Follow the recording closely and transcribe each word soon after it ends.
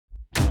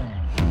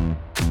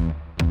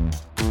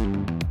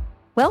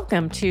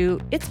Welcome to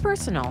It's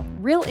Personal.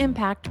 Real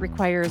impact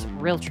requires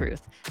real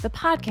truth, the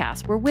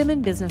podcast where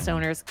women business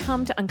owners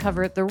come to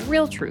uncover the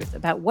real truth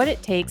about what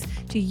it takes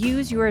to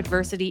use your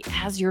adversity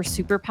as your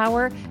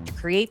superpower to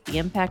create the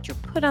impact you're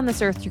put on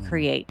this earth to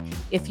create.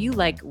 If you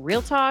like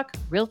real talk,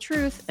 real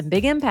truth, and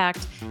big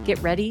impact, get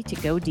ready to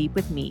go deep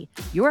with me,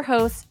 your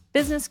host,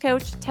 business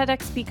coach,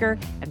 TEDx speaker,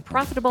 and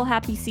profitable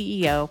happy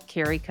CEO,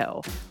 Carrie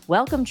Coe.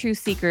 Welcome, truth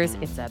seekers.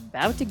 It's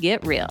about to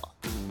get real.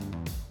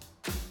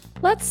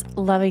 Let's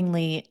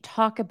lovingly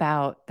talk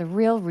about the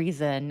real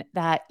reason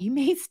that you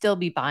may still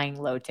be buying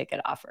low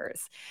ticket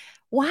offers.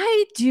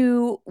 Why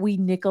do we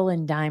nickel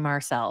and dime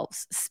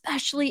ourselves,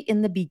 especially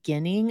in the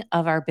beginning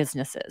of our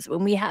businesses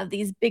when we have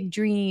these big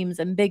dreams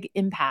and big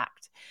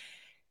impact?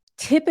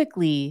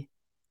 Typically,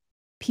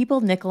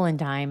 people nickel and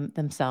dime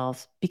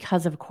themselves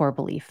because of core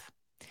belief,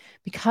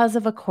 because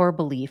of a core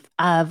belief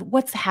of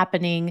what's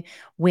happening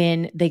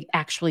when they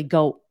actually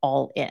go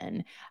all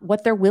in,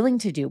 what they're willing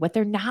to do, what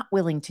they're not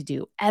willing to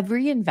do.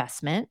 Every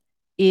investment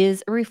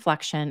is a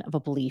reflection of a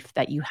belief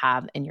that you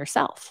have in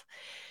yourself.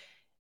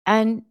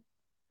 And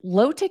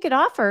low ticket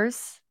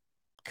offers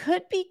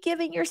could be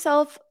giving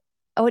yourself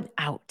an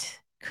out,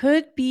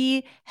 could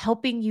be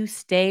helping you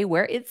stay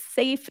where it's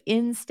safe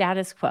in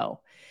status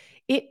quo.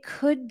 It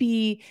could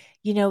be,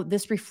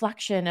 this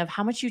reflection of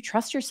how much you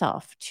trust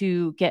yourself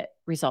to get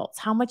results,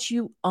 how much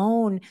you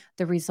own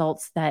the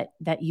results that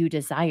you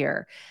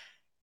desire.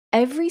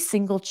 Every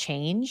single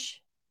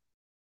change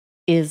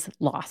is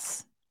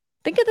loss.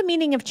 Think of the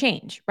meaning of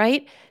change,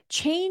 right?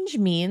 Change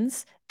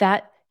means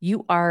that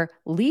you are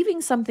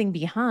leaving something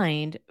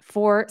behind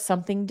for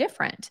something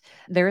different.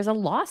 There is a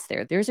loss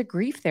there, there's a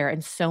grief there.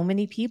 And so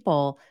many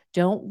people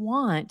don't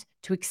want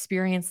to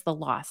experience the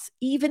loss,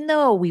 even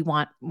though we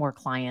want more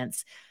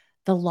clients.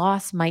 The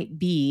loss might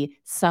be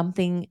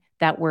something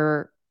that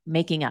we're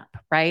making up,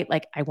 right?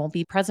 Like, I won't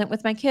be present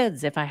with my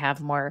kids if I have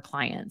more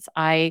clients.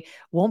 I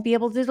won't be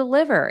able to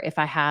deliver if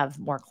I have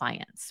more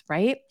clients,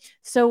 right?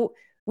 So,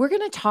 we're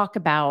going to talk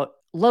about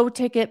low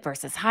ticket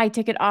versus high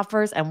ticket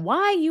offers and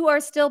why you are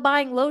still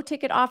buying low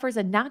ticket offers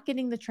and not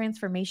getting the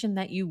transformation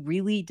that you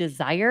really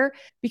desire,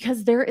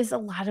 because there is a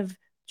lot of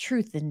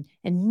truth and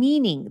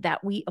meaning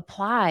that we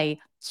apply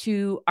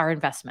to our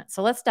investment.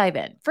 So let's dive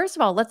in. First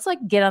of all, let's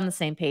get on the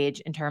same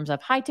page in terms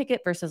of high ticket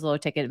versus low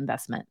ticket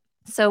investment.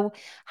 So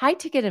high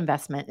ticket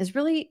investment is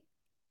really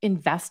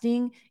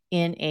investing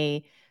in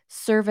a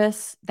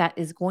service that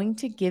is going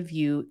to give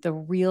you the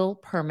real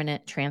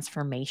permanent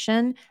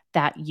transformation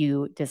that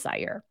you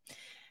desire.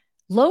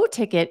 Low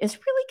ticket is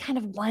really kind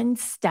of one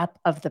step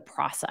of the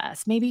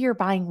process. Maybe you're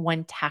buying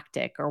one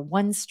tactic or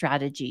one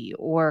strategy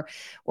or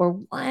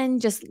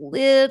one just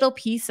little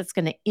piece that's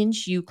going to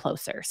inch you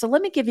closer. So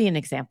let me give you an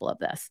example of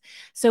this.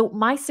 So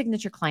my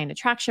signature client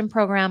attraction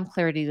program,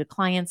 Clarity to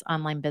Clients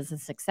Online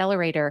Business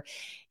Accelerator,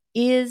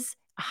 is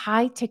a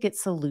high ticket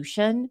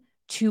solution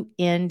to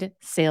end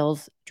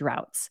sales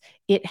droughts.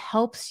 It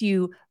helps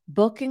you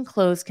book and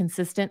close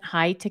consistent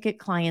high ticket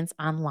clients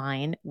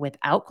online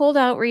without cold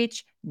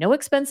outreach, no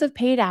expensive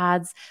paid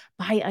ads,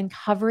 by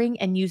uncovering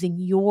and using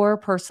your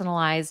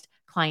personalized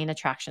client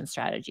attraction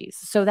strategies.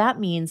 So that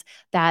means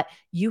that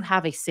you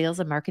have a sales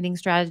and marketing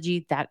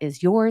strategy that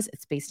is yours.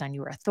 It's based on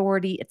your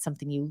authority. It's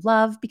something you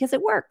love because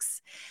it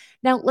works.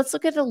 Now, let's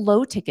look at a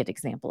low ticket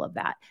example of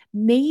that.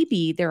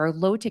 Maybe there are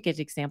low ticket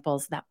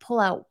examples that pull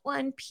out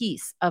one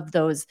piece of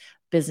those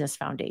business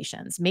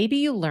foundations. Maybe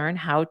you learn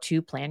how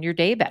to plan your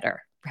day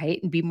better, right?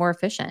 And be more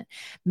efficient.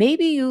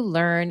 Maybe you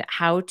learn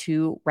how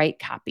to write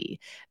copy.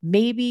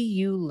 Maybe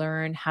you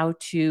learn how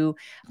to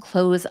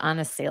close on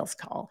a sales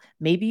call.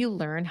 Maybe you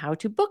learn how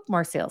to book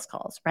more sales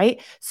calls,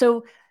 right?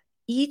 So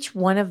each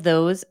one of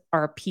those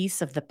are a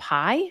piece of the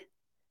pie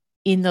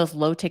in those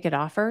low ticket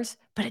offers,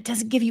 but it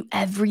doesn't give you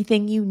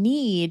everything you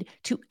need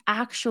to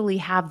actually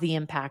have the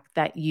impact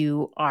that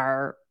you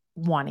are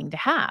wanting to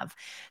have.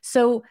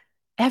 So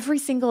every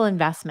single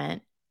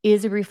investment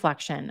is a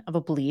reflection of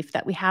a belief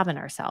that we have in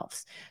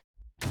ourselves.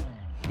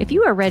 If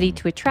you are ready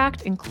to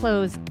attract and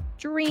close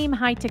dream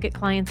high ticket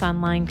clients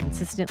online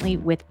consistently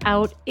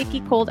without icky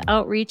cold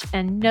outreach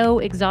and no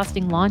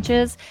exhausting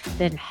launches,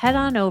 then head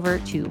on over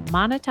to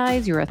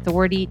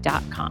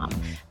monetizeyourauthority.com.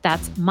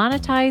 That's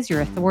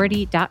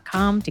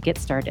monetizeyourauthority.com to get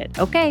started.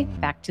 Okay,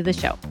 back to the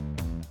show.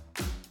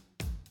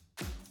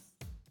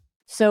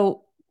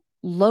 So,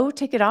 low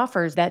ticket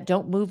offers that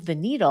don't move the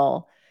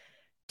needle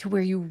to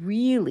where you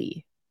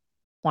really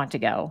want to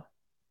go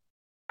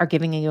are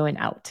giving you an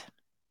out.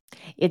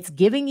 It's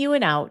giving you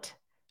an out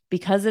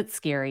because it's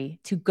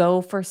scary to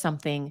go for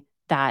something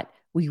that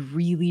we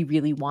really,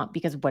 really want.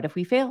 Because what if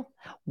we fail?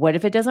 What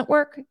if it doesn't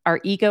work?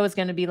 Our ego is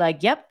going to be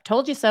like, yep,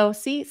 told you so.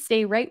 See,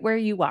 stay right where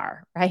you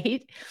are,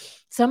 right?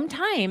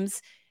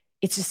 Sometimes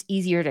it's just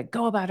easier to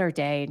go about our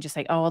day and just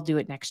like, oh, I'll do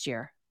it next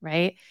year,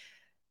 right?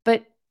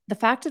 But the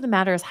fact of the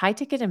matter is, high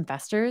ticket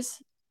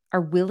investors are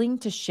willing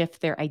to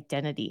shift their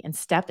identity and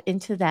step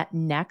into that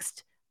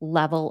next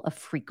level of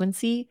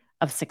frequency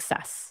of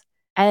success.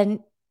 And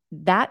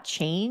that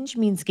change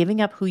means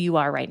giving up who you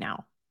are right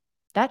now.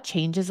 that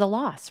changes a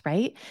loss,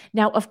 right?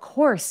 Now, of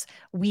course,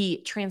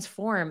 we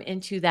transform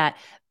into that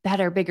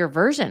better, bigger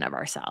version of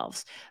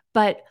ourselves.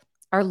 But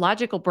our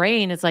logical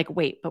brain is like,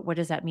 wait, but what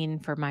does that mean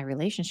for my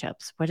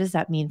relationships? What does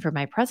that mean for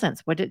my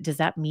presence? Does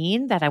that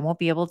mean that I won't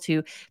be able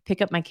to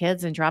pick up my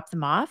kids and drop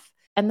them off?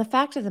 And the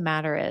fact of the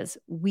matter is,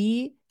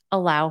 we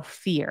allow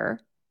fear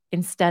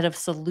instead of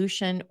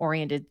solution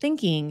oriented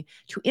thinking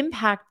to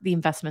impact the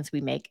investments we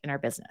make in our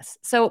business.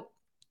 So,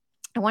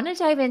 I want to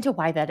dive into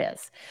why that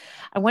is.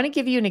 I want to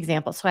give you an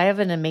example. So, I have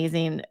an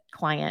amazing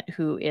client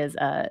who is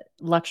a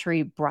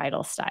luxury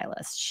bridal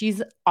stylist.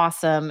 She's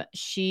awesome.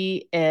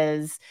 She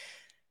is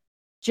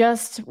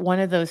just one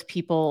of those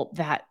people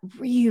that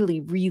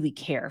really, really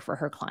care for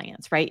her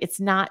clients, right? It's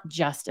not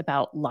just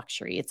about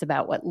luxury, it's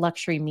about what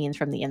luxury means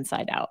from the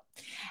inside out.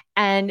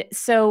 And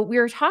so we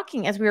were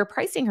talking as we were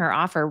pricing her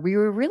offer, we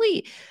were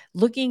really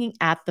looking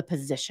at the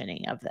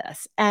positioning of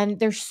this. And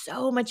there's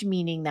so much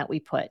meaning that we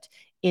put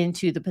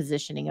into the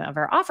positioning of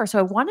our offer. So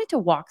I wanted to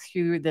walk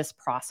through this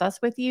process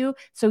with you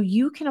so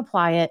you can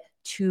apply it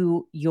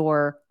to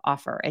your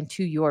offer and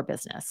to your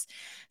business.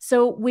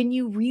 So when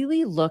you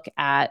really look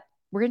at,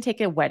 we're going to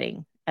take a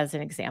wedding as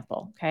an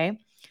example, okay?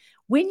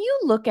 When you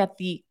look at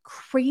the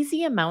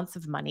crazy amounts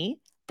of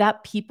money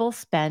that people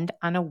spend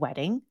on a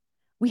wedding,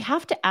 we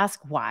have to ask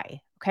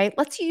why. Okay,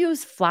 let's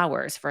use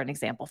flowers for an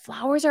example.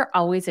 Flowers are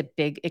always a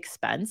big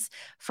expense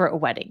for a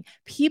wedding.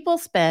 People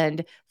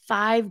spend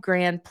 5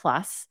 grand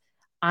plus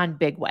on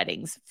big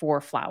weddings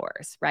for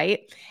flowers,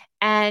 right?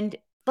 And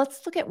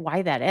let's look at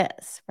why that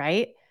is,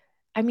 right?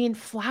 I mean,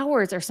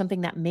 flowers are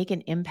something that make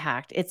an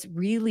impact. It's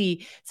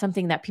really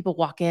something that people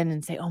walk in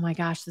and say, oh my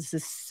gosh, this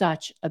is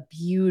such a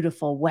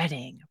beautiful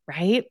wedding,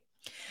 right?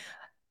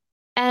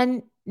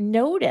 And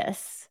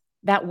notice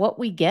that what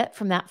we get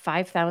from that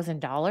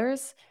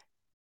 $5,000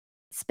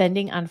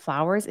 spending on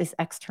flowers is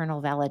external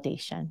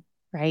validation,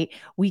 right?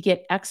 We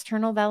get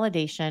external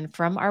validation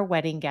from our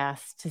wedding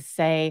guests to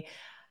say,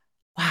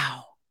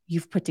 wow,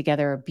 you've put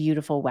together a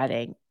beautiful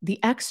wedding. The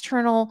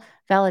external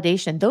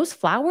validation, those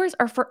flowers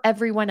are for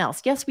everyone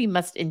else. Yes, we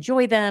must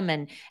enjoy them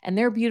and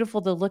they're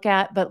beautiful to look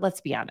at, but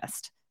let's be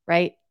honest,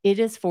 right? It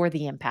is for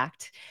the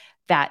impact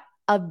that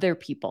other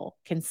people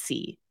can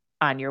see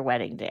on your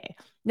wedding day.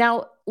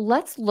 Now,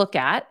 let's look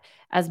at,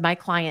 as my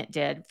client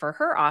did for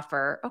her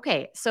offer,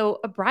 okay, so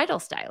a bridal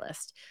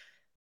stylist.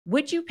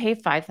 Would you pay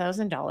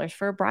 $5,000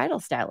 for a bridal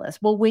stylist?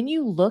 Well, when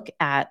you look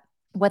at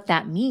what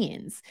that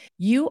means,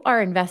 you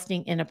are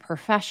investing in a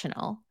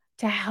professional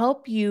to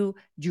help you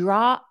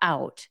draw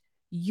out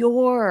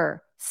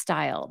your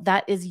style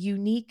that is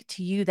unique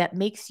to you, that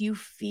makes you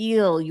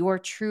feel your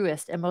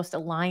truest and most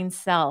aligned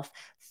self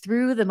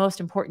through the most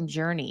important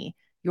journey,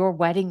 your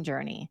wedding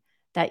journey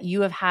that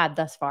you have had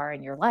thus far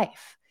in your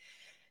life.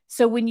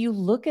 So when you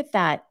look at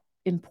that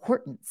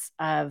importance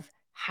of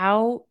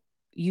how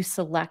you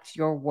select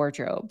your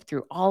wardrobe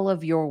through all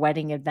of your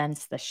wedding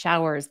events, the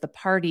showers, the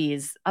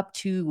parties, up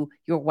to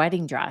your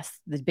wedding dress,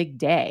 the big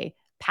day,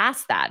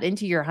 past that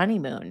into your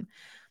honeymoon,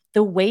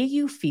 the way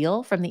you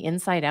feel from the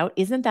inside out,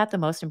 isn't that the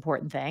most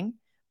important thing?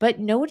 But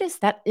notice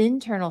that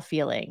internal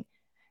feeling.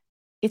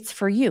 It's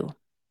for you.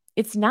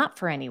 It's not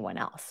for anyone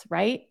else,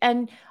 right?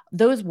 And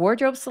those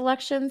wardrobe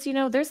selections,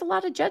 there's a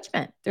lot of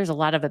judgment. There's a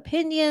lot of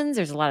opinions.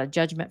 There's a lot of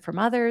judgment from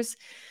others.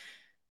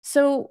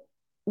 So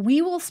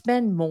we will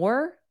spend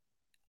more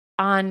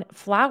on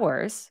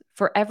flowers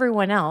for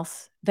everyone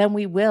else than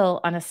we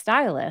will on a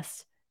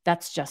stylist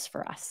that's just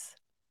for us.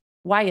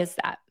 Why is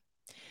that?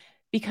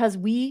 Because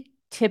we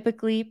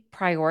typically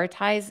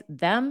prioritize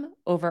them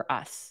over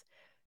us,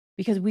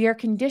 because we are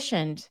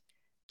conditioned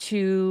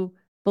to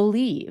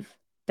believe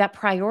that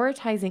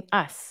prioritizing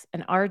us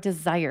and our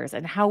desires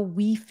and how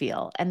we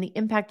feel and the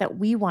impact that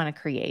we want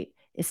to create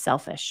is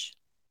selfish.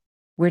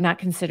 We're not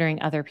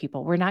considering other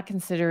people. We're not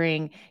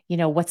considering,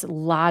 what's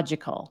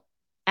logical.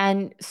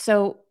 And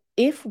so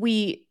if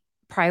we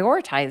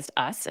prioritized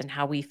us and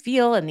how we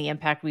feel and the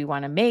impact we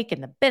want to make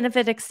and the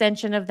benefit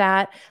extension of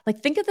that, like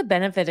think of the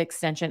benefit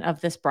extension of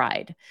this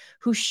bride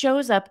who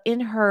shows up in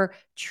her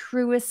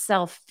truest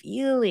self,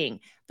 feeling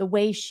the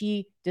way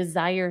she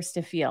desires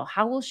to feel.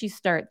 How will she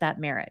start that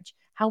marriage?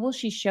 How will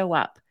she show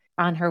up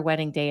on her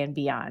wedding day and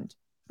beyond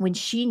when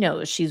she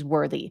knows she's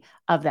worthy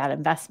of that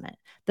investment?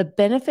 The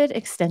benefit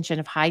extension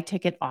of high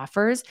ticket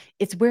offers,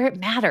 it's where it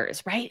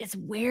matters, right? It's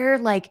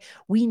where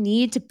we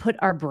need to put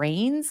our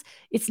brains.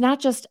 It's not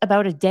just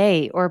about a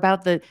day or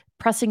about the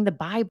pressing the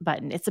buy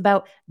button. It's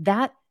about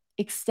that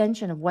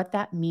extension of what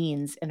that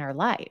means in our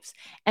lives.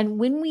 And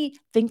when we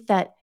think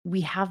that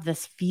we have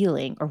this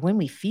feeling, or when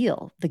we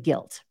feel the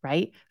guilt,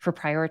 right, for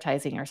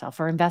prioritizing ourselves,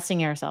 for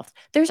investing in ourselves,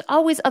 there's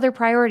always other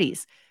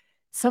priorities.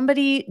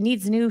 Somebody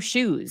needs new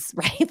shoes,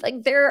 right?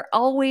 Like there are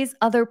always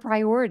other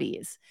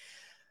priorities.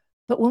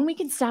 But when we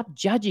can stop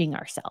judging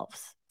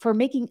ourselves for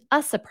making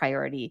us a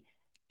priority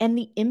and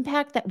the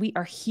impact that we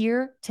are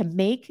here to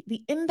make,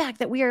 the impact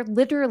that we are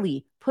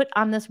literally put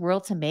on this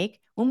world to make,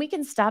 when we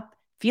can stop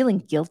feeling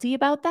guilty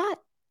about that,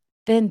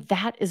 then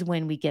that is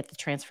when we get the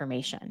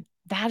transformation.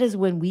 That is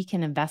when we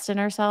can invest in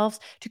ourselves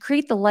to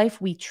create the life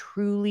we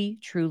truly,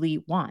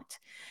 truly want.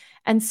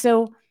 And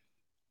so,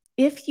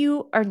 if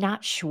you are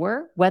not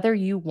sure whether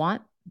you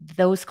want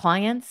those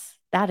clients,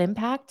 that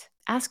impact,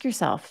 ask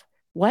yourself,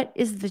 what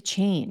is the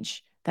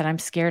change that I'm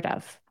scared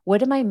of?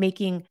 What am I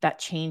making that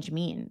change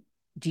mean?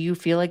 Do you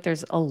feel like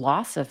there's a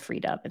loss of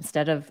freedom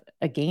instead of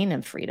a gain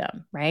of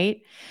freedom,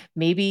 right?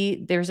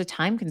 Maybe there's a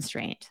time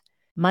constraint.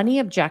 Money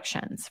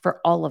objections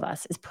for all of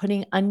us is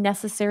putting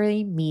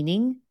unnecessary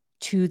meaning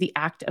to the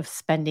act of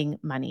spending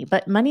money.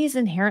 But money is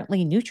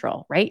inherently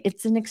neutral, right?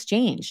 It's an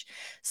exchange.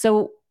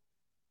 So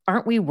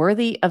aren't we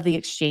worthy of the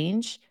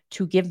exchange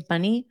to give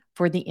money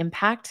for the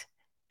impact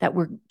that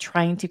we're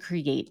trying to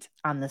create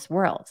on this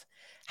world?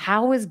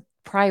 How is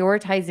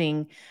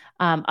prioritizing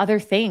other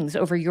things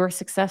over your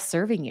success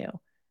serving you?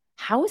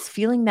 How is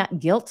feeling that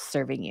guilt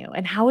serving you?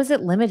 And how is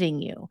it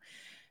limiting you?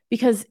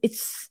 Because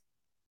it's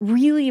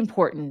really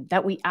important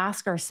that we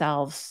ask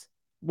ourselves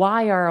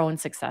why our own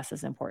success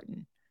is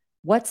important.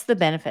 What's the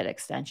benefit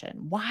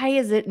extension? Why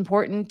is it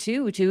important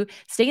to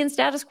stay in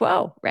status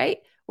quo, right?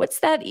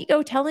 What's that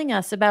ego telling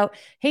us about,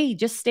 hey,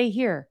 just stay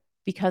here?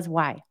 Because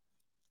why?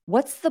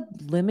 What's the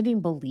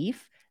limiting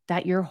belief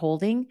that you're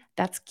holding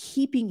that's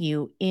keeping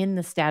you in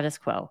the status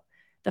quo?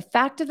 The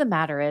fact of the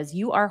matter is,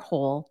 you are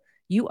whole,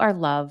 you are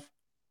love,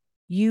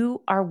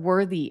 you are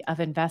worthy of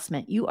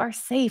investment. You are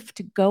safe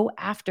to go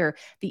after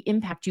the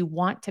impact you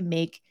want to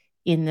make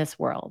in this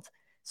world.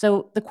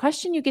 So, the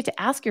question you get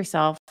to ask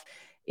yourself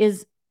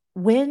is,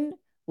 when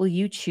will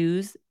you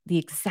choose the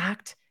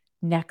exact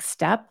next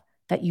step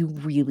that you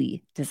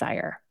really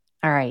desire?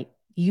 All right.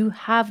 You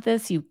have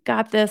this, you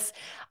got this.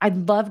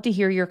 I'd love to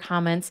hear your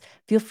comments.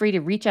 Feel free to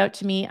reach out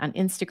to me on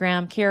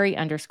Instagram,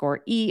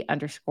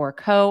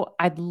 Carrie_E_co.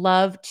 I'd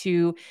love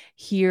to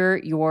hear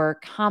your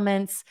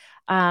comments.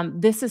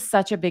 This is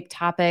such a big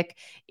topic.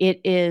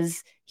 It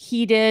is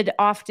heated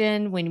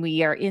often when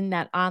we are in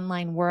that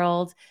online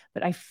world,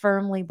 but I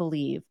firmly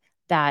believe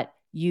that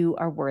you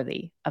are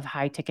worthy of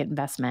high ticket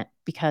investment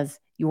because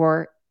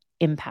your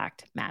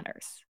impact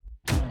matters.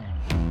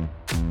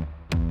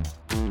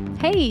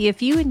 Hey,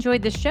 if you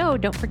enjoyed the show,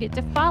 don't forget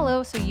to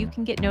follow so you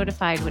can get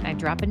notified when I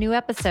drop a new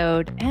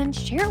episode, and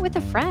share it with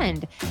a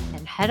friend.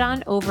 And head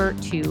on over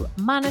to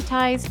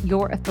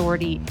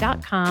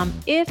monetizeyourauthority.com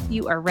if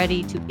you are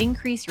ready to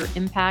increase your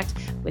impact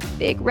with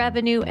big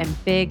revenue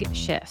and big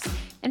shifts.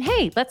 And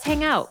hey, let's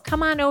hang out.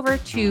 Come on over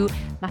to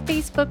my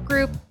Facebook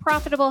group,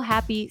 Profitable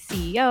Happy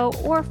CEO,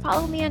 or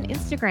follow me on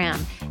Instagram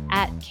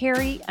at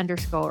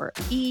Carrie_E_co.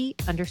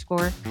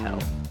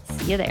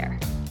 See you there.